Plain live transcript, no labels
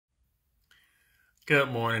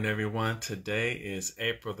Good morning, everyone. Today is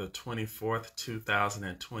April the 24th,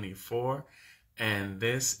 2024, and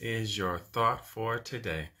this is your thought for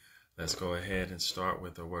today. Let's go ahead and start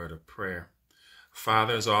with a word of prayer.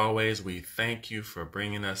 Father, as always, we thank you for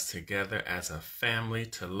bringing us together as a family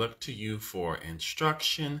to look to you for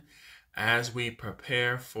instruction as we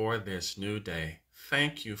prepare for this new day.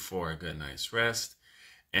 Thank you for a good night's rest,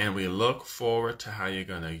 and we look forward to how you're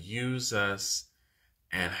going to use us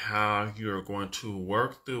and how you're going to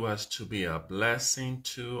work through us to be a blessing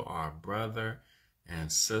to our brother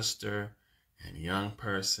and sister and young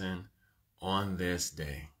person on this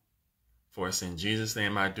day. For us in Jesus'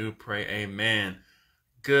 name I do pray, amen.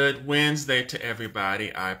 Good Wednesday to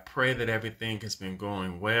everybody. I pray that everything has been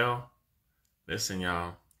going well. Listen,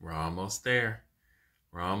 y'all, we're almost there.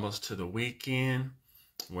 We're almost to the weekend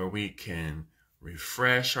where we can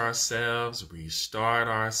refresh ourselves, restart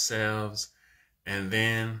ourselves, and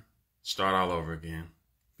then start all over again,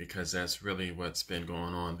 because that's really what's been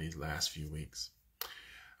going on these last few weeks.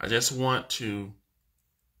 I just want to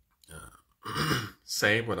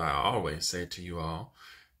say what I always say to you all,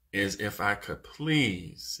 is if my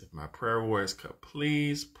prayer warriors could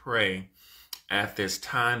please pray at this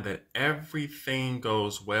time that everything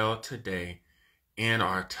goes well today in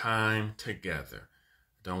our time together.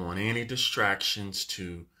 I don't want any distractions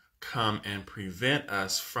to come and prevent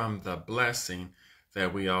us from the blessing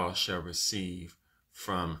that we all shall receive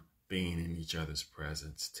from being in each other's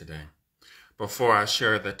presence today. Before I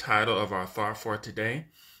share the title of our thought for today,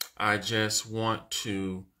 I just want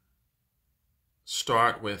to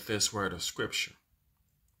start with this word of scripture.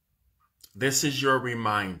 This is your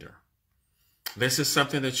reminder. This is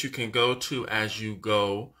something that you can go to as you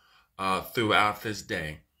go throughout this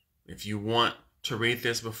day. If you want to read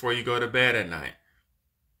this before you go to bed at night,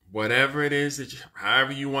 whatever it is,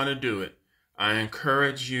 however you want to do it, I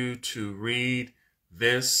encourage you to read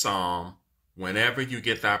this psalm whenever you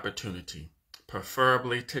get the opportunity,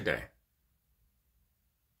 preferably today.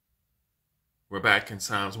 We're back in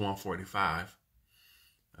Psalms 145.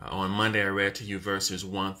 On Monday, I read to you verses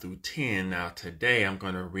 1 through 10. Now today, I'm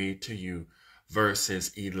going to read to you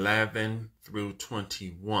verses 11 through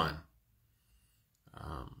 21.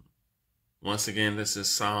 Once again, this is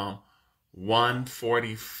Psalm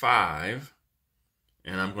 145,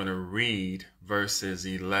 and I'm going to read verses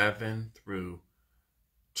 11 through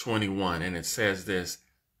 21, and it says this: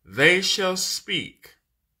 They shall speak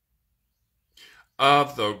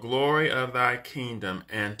of the glory of thy kingdom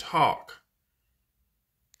and talk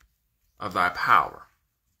of thy power,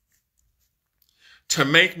 to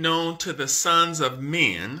make known to the sons of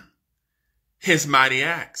men his mighty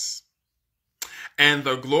acts and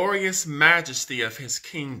the glorious majesty of his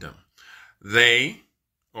kingdom. Thy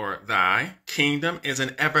kingdom is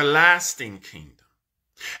an everlasting kingdom,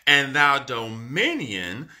 and thy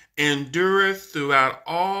dominion endureth throughout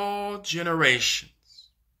all generations.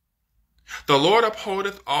 The Lord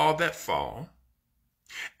upholdeth all that fall,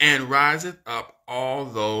 and riseth up all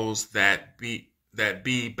those that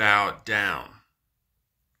be bowed down.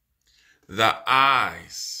 The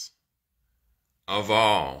eyes of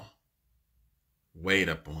all wait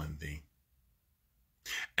upon thee,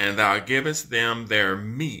 and thou givest them their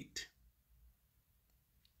meat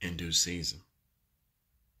in due season.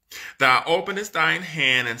 Thou openest thine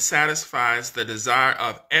hand and satisfiest the desire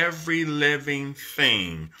of every living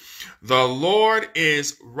thing. The Lord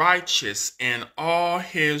is righteous in all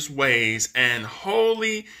his ways and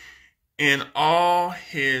holy in all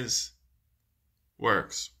his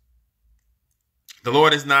works. The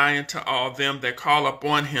Lord is nigh unto all them that call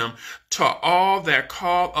upon him, to all that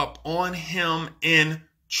call upon him in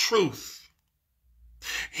truth.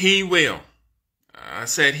 He will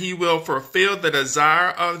fulfill the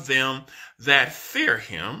desire of them that fear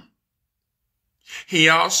him. He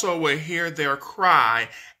also will hear their cry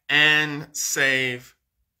and save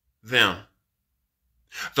them.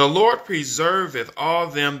 The Lord preserveth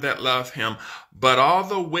all them that love him, but all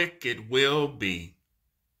the wicked will be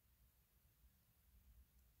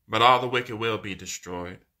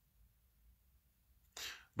destroyed.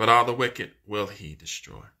 But all the wicked will he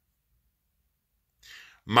destroy.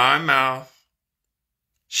 My mouth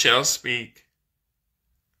shall speak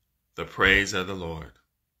the praise of the Lord.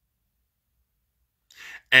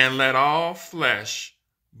 And let all flesh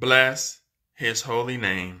bless his holy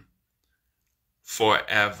name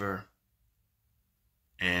forever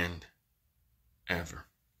and ever.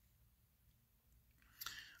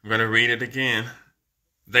 I'm going to read it again.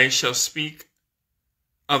 They shall speak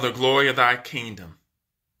of the glory of thy kingdom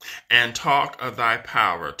and talk of thy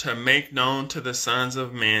power, to make known to the sons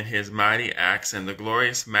of men his mighty acts and the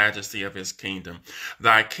glorious majesty of his kingdom.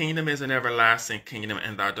 Thy kingdom is an everlasting kingdom,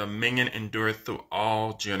 and thy dominion endureth through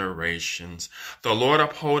all generations. The Lord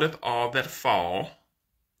upholdeth all that fall.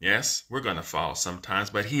 Yes, we're going to fall sometimes,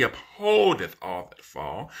 but he upholdeth all that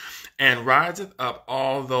fall, and riseth up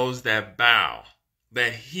all those that bow,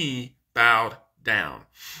 that he bowed down.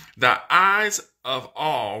 The eyes of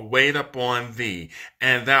all wait upon thee,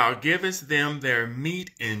 and thou givest them their meat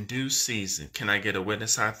in due season. Can I get a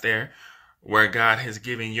witness out there where God has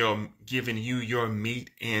given you your meat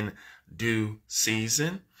in due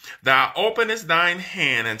season? Thou openest thine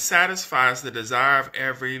hand and satisfies the desire of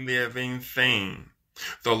every living thing.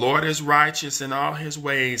 The Lord is righteous in all his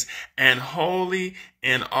ways and holy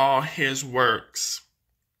in all his works.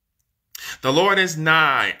 The Lord is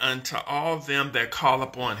nigh unto all them that call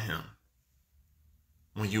upon him.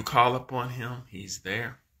 When you call upon him, he's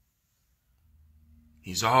there.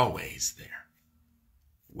 He's always there,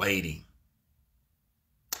 waiting.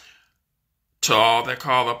 To all that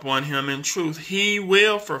call upon him in truth, he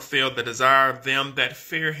will fulfill the desire of them that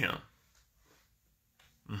fear him.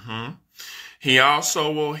 He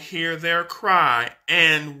also will hear their cry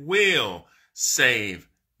and will save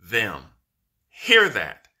them. Hear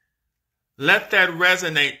that. Let that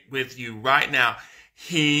resonate with you right now.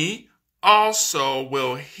 He also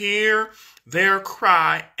will hear their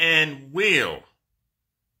cry and will.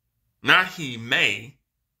 Not he may.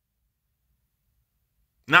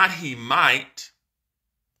 Not he might.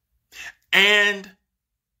 And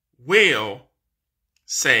will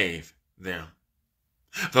save them.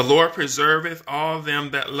 The Lord preserveth all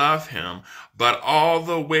them that love him, but all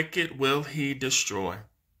the wicked will he destroy.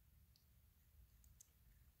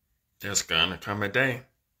 There's going to come a day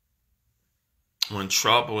when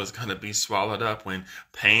trouble is going to be swallowed up, when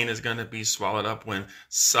pain is going to be swallowed up, when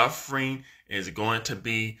suffering is going to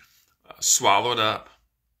be swallowed up.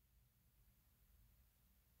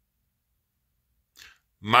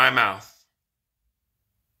 My mouth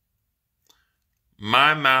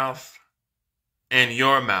and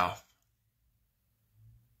your mouth.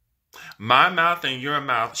 My mouth and your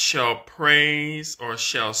mouth shall praise or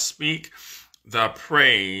shall speak the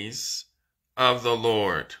praise of the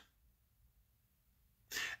Lord.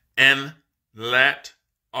 And let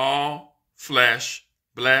all flesh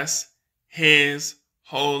bless his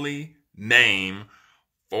holy name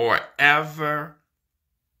forever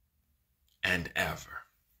and ever.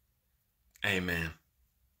 Amen.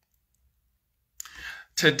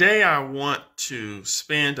 Today I want to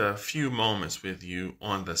spend a few moments with you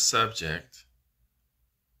on the subject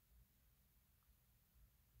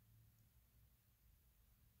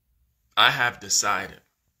I have decided.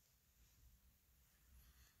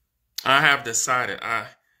 I have decided.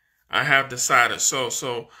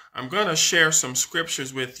 So I'm going to share some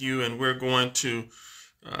scriptures with you, and we're going to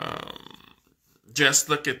just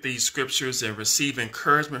look at these scriptures and receive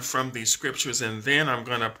encouragement from these scriptures, and then I'm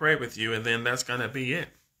going to pray with you, and then that's going to be it.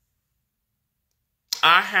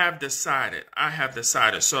 I have decided.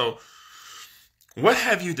 So what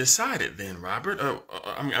have you decided then, Robert?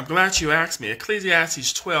 I'm glad you asked me.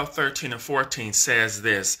 Ecclesiastes 12, 13, and 14 says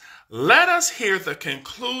this: let us hear the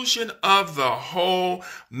conclusion of the whole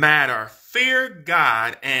matter. Fear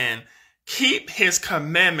God and keep his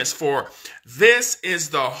commandments, for this is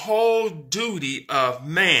the whole duty of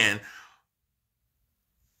man.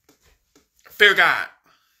 Fear God.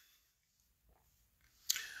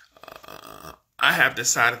 I have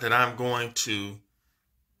decided that I'm going to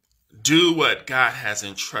do what God has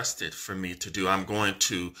entrusted for me to do. I'm going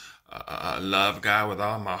to love God with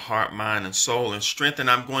all my heart, mind, and soul and strength. And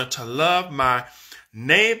I'm going to love my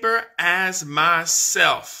neighbor as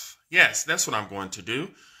myself. Yes, that's what I'm going to do.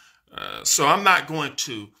 So I'm not going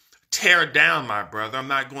to tear down my brother. I'm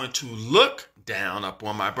not going to look down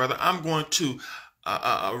upon my brother. I'm going to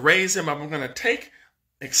raise him up. I'm going to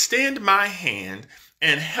extend my hand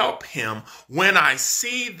and help him when I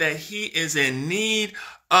see that he is in need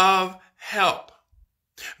of help.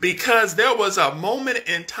 Because there was a moment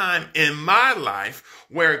in time in my life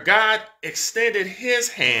where God extended his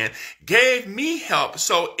hand, gave me help.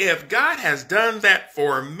 So if God has done that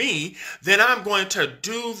for me, then I'm going to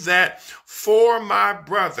do that for my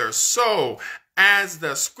brother. So as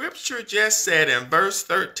the scripture just said in verse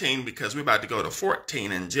 13, because we're about to go to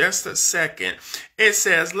 14 in just a second, it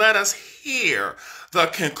says, let us hear the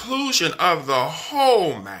conclusion of the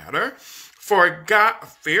whole matter. For God,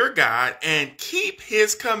 fear God and keep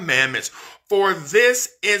his commandments, for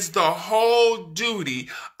this is the whole duty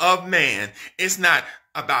of man. It's not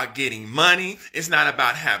about getting money. It's not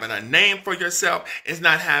about having a name for yourself. It's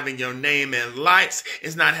not having your name in lights.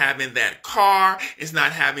 It's not having that car. It's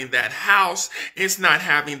not having that house. It's not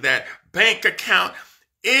having that bank account.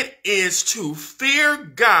 It is to fear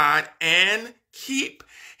God and keep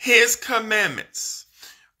his commandments.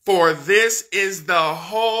 For this is the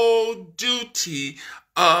whole duty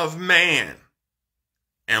of man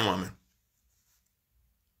and woman.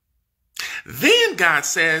 Then God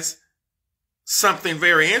says something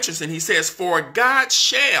very interesting. He says, for God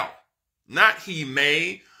shall, not he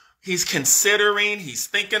may, he's considering, he's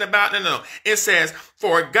thinking about, no. It says,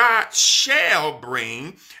 for God shall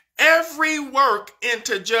bring every work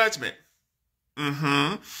into judgment.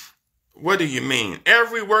 What do you mean?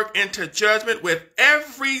 Every work into judgment with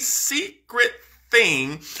every secret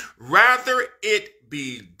thing, rather it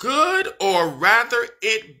be good or rather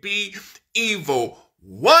it be evil.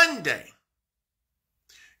 One day,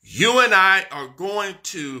 you and I are going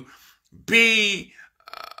to be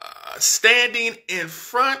standing in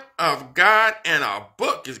front of God, and a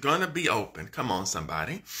book is going to be open. Come on,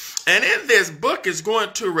 somebody. And in this book is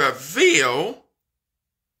going to reveal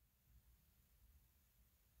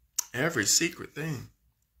every secret thing.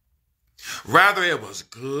 Rather it was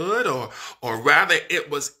good or rather it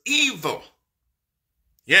was evil.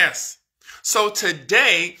 Yes. So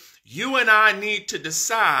today, you and I need to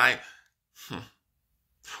decide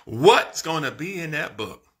what's going to be in that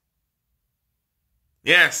book.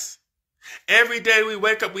 Yes. Every day we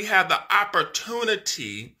wake up, we have the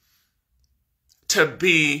opportunity to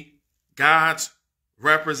be God's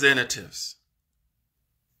representatives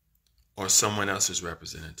or someone else's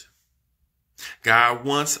representative. God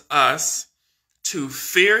wants us to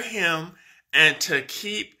fear him and to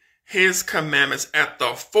keep his commandments at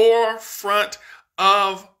the forefront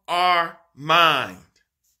of our mind.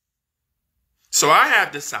 So I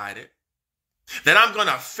have decided that I'm going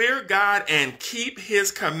to fear God and keep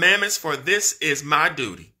his commandments, for this is my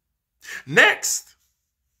duty. Next,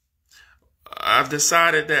 I've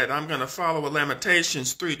decided that I'm going to follow what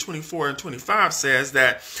Lamentations 3:24 and 25 says,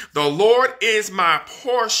 that the Lord is my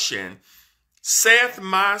portion, saith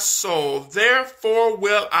my soul, therefore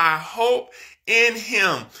will I hope in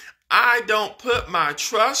him. I don't put my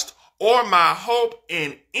trust or my hope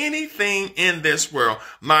in anything in this world.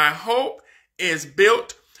 My hope is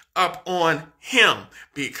built up on him,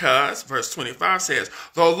 because verse 25 says,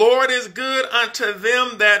 the Lord is good unto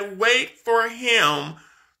them that wait for him,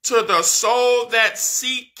 to the soul that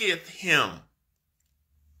seeketh him.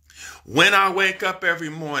 When I wake up every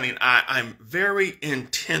morning, I'm very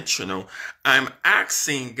intentional. I'm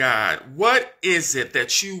asking God, what is it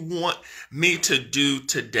that you want me to do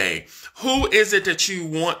today? Who is it that you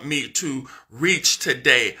want me to reach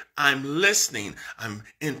today? I'm listening. I'm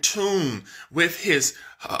in tune with his,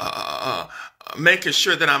 making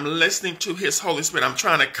sure that I'm listening to his Holy Spirit. I'm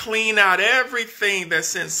trying to clean out everything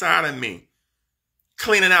that's inside of me.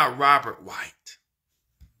 Cleaning out Robert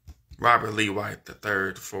Lee White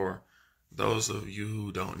III, for those of you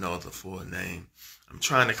who don't know the full name. I'm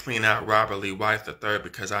trying to clean out Robert Lee White III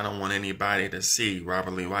because I don't want anybody to see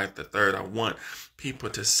Robert Lee White III. I want people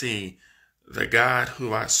to see the God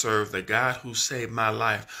who I serve, the God who saved my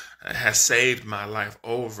life, has saved my life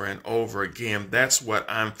over and over again. That's what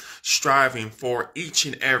I'm striving for each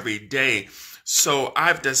and every day. So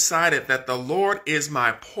I've decided that the Lord is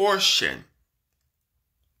my portion.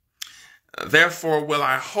 Therefore will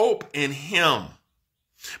I hope in him,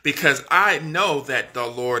 because I know that the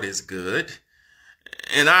Lord is good,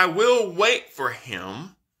 and I will wait for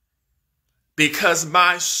him, because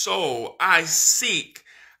my soul, I seek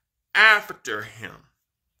after him.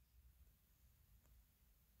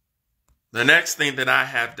 The next thing that I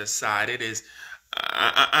have decided is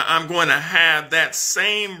I'm going to have that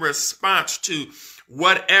same response to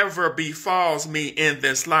whatever befalls me in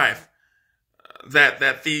this life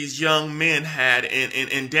that these young men had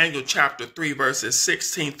in Daniel chapter 3, verses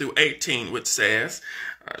 16 through 18, which says,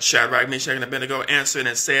 Shadrach, Meshach, and Abednego answered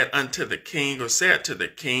and said unto the king, or said to the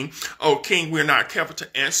king, O king, we are not careful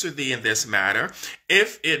to answer thee in this matter.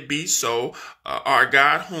 If it be so, our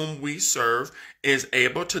God whom we serve is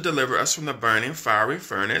able to deliver us from the burning fiery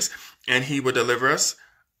furnace, and he will deliver us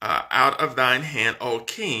out of thine hand, O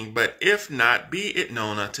king. But if not, be it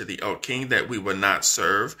known unto thee, O king, that we will not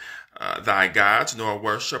serve thy gods, nor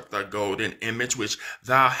worship the golden image which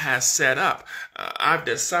thou hast set up. I've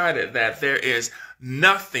decided that there is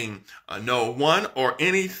nothing, no one or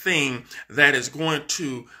anything that is going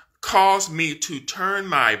to cause me to turn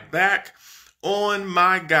my back on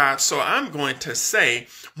my God. So I'm going to say,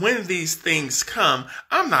 when these things come,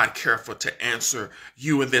 I'm not careful to answer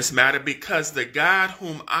you in this matter, because the God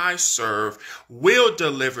whom I serve will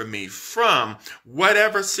deliver me from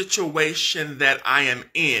whatever situation that I am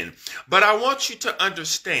in. But I want you to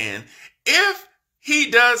understand, if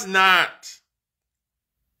he does not,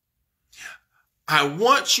 I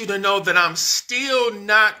want you to know that I'm still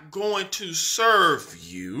not going to serve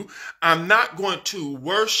you. I'm not going to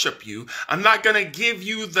worship you. I'm not going to give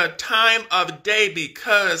you the time of day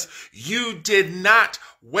because you did not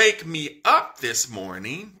wake me up this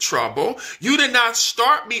morning, trouble. You did not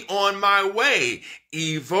start me on my way,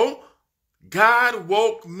 evil. God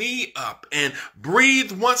woke me up and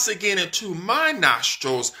breathed once again into my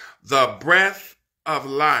nostrils the breath of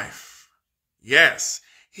life. Yes,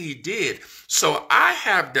 he did. So I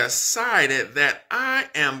have decided that I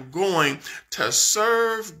am going to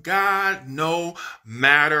serve God no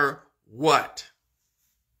matter what.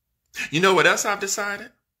 You know what else I've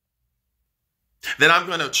decided? That I'm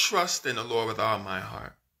going to trust in the Lord with all my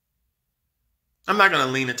heart. I'm not going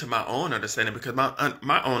to lean into my own understanding, because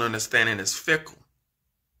my own understanding is fickle.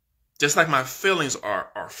 Just like my feelings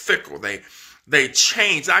are fickle. They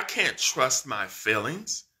change. I can't trust my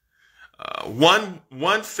feelings. One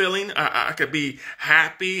feeling, I could be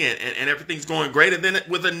happy and everything's going great. And then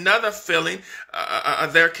with another feeling,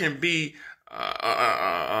 there can be,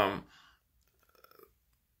 I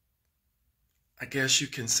guess you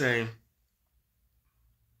can say,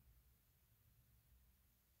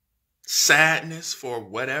 sadness for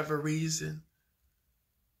whatever reason.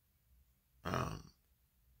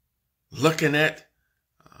 Looking at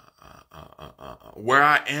where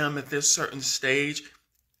I am at this certain stage,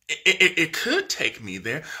 it could take me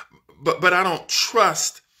there, but I don't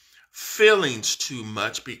trust feelings too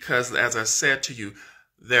much, because, as I said to you,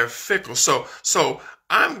 they're fickle. So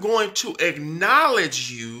I'm going to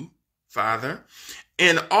acknowledge you, Father,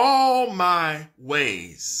 in all my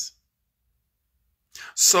ways,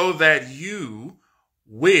 so that you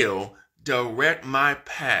will direct my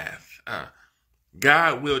path.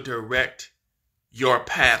 God will direct your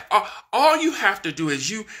path. All you have to do is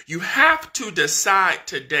you have to decide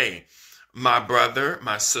today, my brother,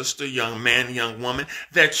 my sister, young man, young woman,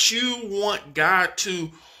 that you want God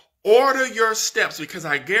to order your steps, because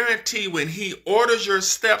I guarantee when he orders your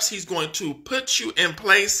steps, he's going to put you in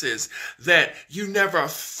places that you never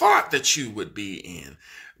thought that you would be in.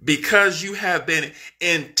 Because you have been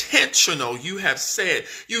intentional, you have said,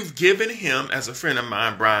 you've given him, as a friend of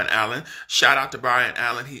mine, Brian Allen, shout out to Brian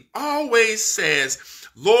Allen, he always says,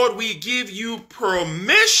 Lord, we give you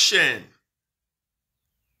permission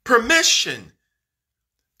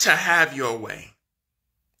to have your way.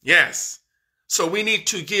 Yes. So we need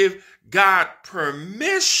to give God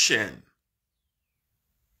permission.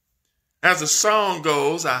 As the song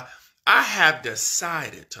goes, I have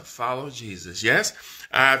decided to follow Jesus. Yes,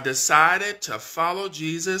 I have decided to follow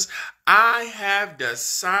Jesus. I have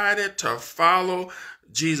decided to follow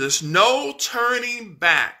Jesus. No turning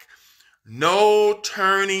back. No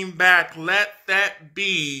turning back. Let that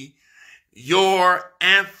be your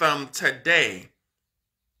anthem today.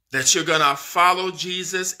 That you're going to follow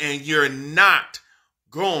Jesus and you're not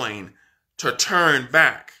going to turn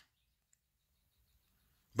back.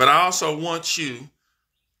 But I also want you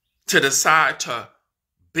to decide to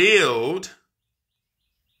build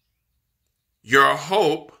your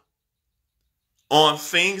hope on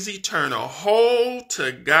things eternal. Hold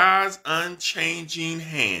to God's unchanging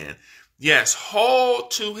hand. Yes,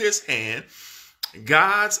 hold to his hand.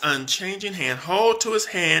 God's unchanging hand. Hold to his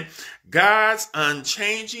hand. God's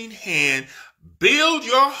unchanging hand. Build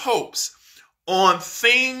your hopes on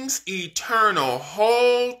things eternal.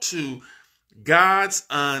 Hold to God's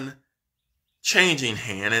unchanging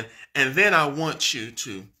hand. And then I want you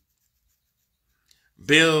to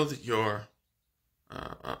build your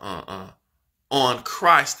on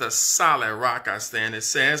Christ, the solid rock I stand. It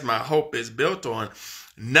says, my hope is built on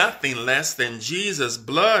nothing less than Jesus'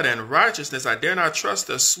 blood and righteousness. I dare not trust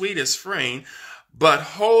the sweetest frame, but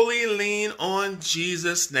wholly lean on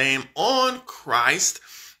Jesus' name, on Christ,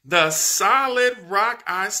 the solid rock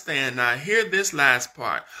I stand. Now hear this last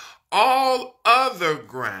part. All other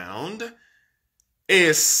ground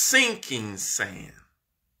is sinking sand.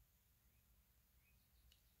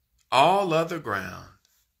 All other ground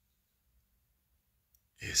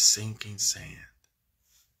is sinking sand.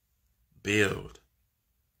 Build,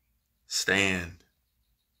 stand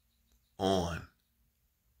on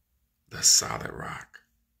the solid rock.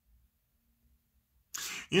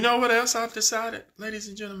 You know what else I've decided, ladies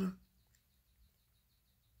and gentlemen?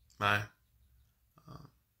 My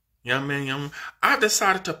young man, young woman, I've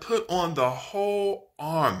decided to put on the whole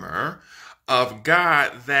armor of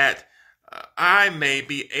God that I may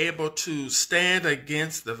be able to stand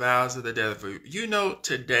against the wiles of the devil. You know,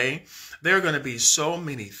 today, there are going to be so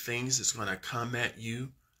many things that's going to come at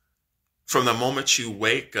you. From the moment you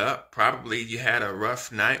wake up, probably you had a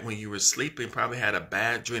rough night when you were sleeping, probably had a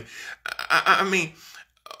bad dream. I mean,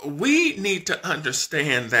 we need to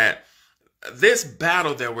understand that this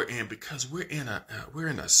battle that we're in, because we're in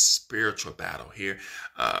a spiritual battle here.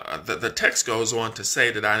 The text goes on to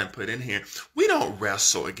say that I didn't put in here, we don't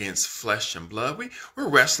wrestle against flesh and blood. We're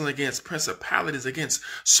wrestling against principalities, against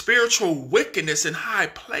spiritual wickedness in high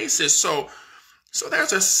places. So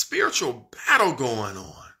there's a spiritual battle going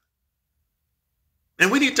on.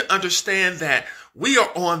 And we need to understand that we are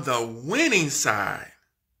on the winning side.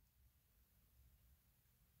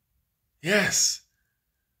 Yes.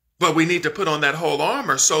 But we need to put on that whole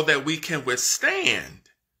armor so that we can withstand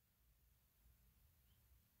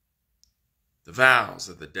the wiles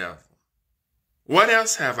of the devil. What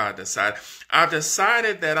else have I decided? I've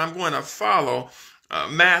decided that I'm going to follow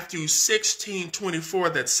Matthew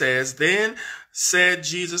 16:24 that says, "Then said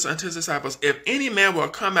Jesus unto his disciples, if any man will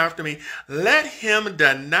come after me, let him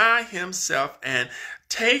deny himself and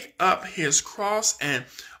take up his cross and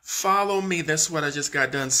follow me." That's what I just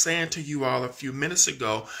got done saying to you all a few minutes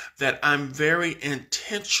ago, that I'm very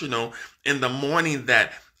intentional in the morning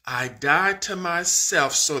that I die to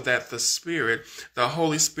myself so that the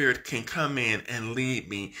Holy Spirit can come in and lead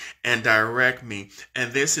me and direct me.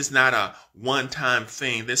 And this is not a one-time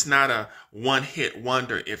thing. This is not a one-hit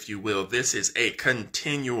wonder, if you will. This is a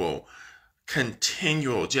continual,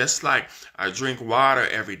 just like I drink water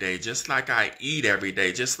every day, just like I eat every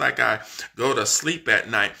day, just like I go to sleep at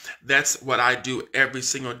night. That's what I do every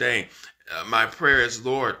single day. My prayer is,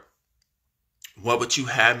 Lord, what would you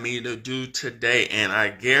have me to do today? And I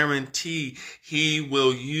guarantee he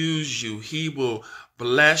will use you. He will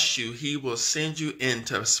bless you. He will send you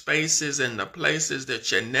into spaces and the places that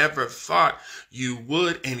you never thought you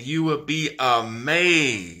would. And you will be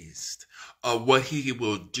amazed of what he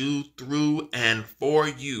will do through and for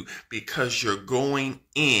you, because you're going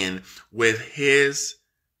in with his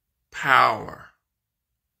power.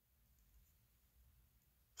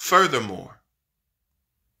 Furthermore,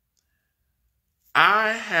 I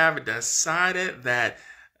have decided that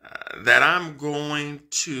I'm going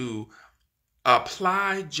to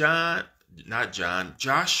apply Joshua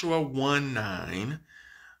 1:9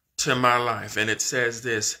 to my life. And it says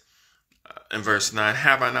this in verse 9,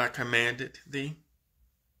 "Have I not commanded thee?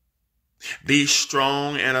 Be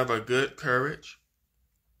strong and of a good courage.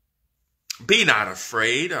 Be not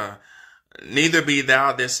afraid, neither be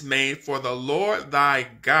thou dismayed, for the Lord thy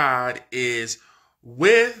God is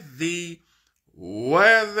with thee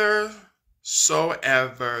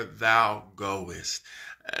whithersoever thou goest."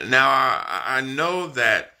 Now, I know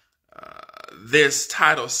that this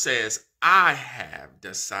title says I have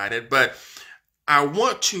decided, but I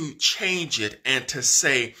want to change it and to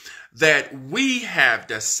say that we have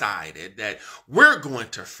decided that we're going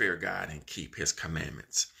to fear God and keep his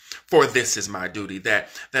commandments. For this is my duty, that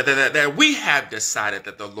we have decided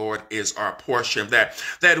that the Lord is our portion, that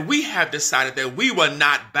we have decided that we will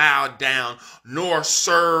not bow down nor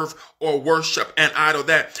serve or worship an idol,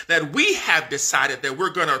 that we have decided that we're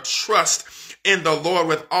going to trust in the Lord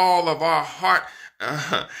with all of our heart,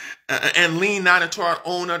 and lean not into our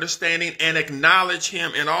own understanding, and acknowledge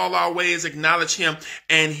him in all our ways, acknowledge him,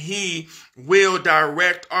 and he will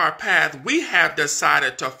direct our path. We have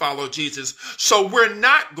decided to follow Jesus, so we're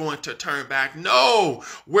not going to turn back. No,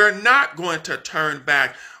 we're not going to turn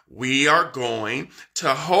back. We are going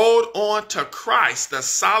to hold on to Christ, the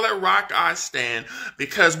solid rock I stand,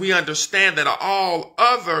 because we understand that all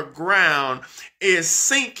other ground is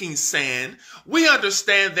sinking sand. We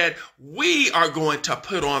understand that we are going to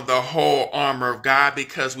put on the whole armor of God,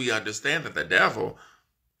 because we understand that the devil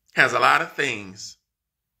has a lot of things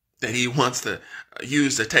that he wants to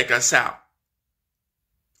use to take us out.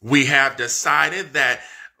 We have decided that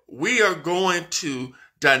we are going to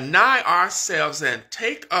deny ourselves and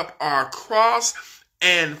take up our cross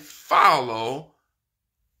and follow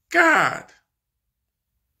God.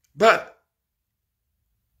 But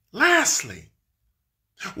lastly,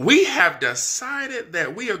 we have decided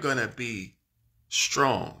that we are going to be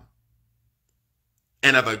strong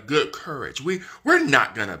and of a good courage. We're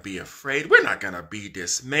not going to be afraid. We're not going to be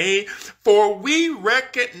dismayed, for we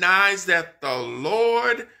recognize that the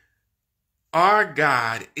Lord our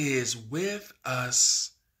God is with us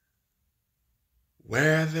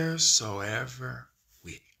whithersoever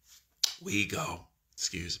we go.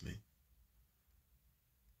 Excuse me.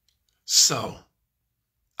 So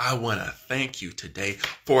I want to thank you today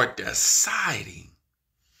for deciding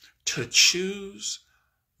to choose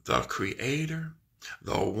the Creator,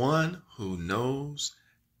 the one who knows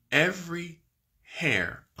every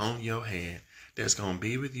hair on your head, that's going to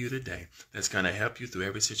be with you today, that's going to help you through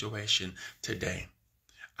every situation today.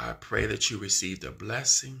 I pray that you received a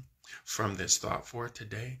blessing from this thought for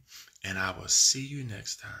today, and I will see you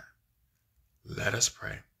next time. Let us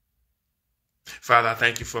pray. Father, I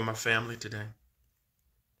thank you for my family today.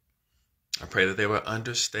 I pray that they will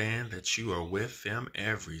understand that you are with them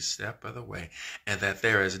every step of the way, and that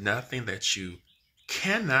there is nothing that you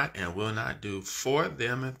cannot and will not do for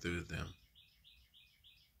them and through them.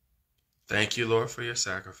 Thank you, Lord, for your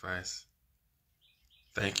sacrifice.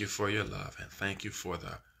 Thank you for your love, and thank you for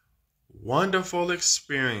the wonderful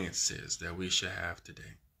experiences that we shall have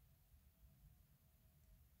today.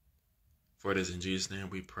 For it is in Jesus' name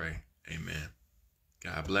we pray. Amen.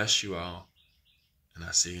 God bless you all, and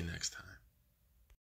I'll see you next time.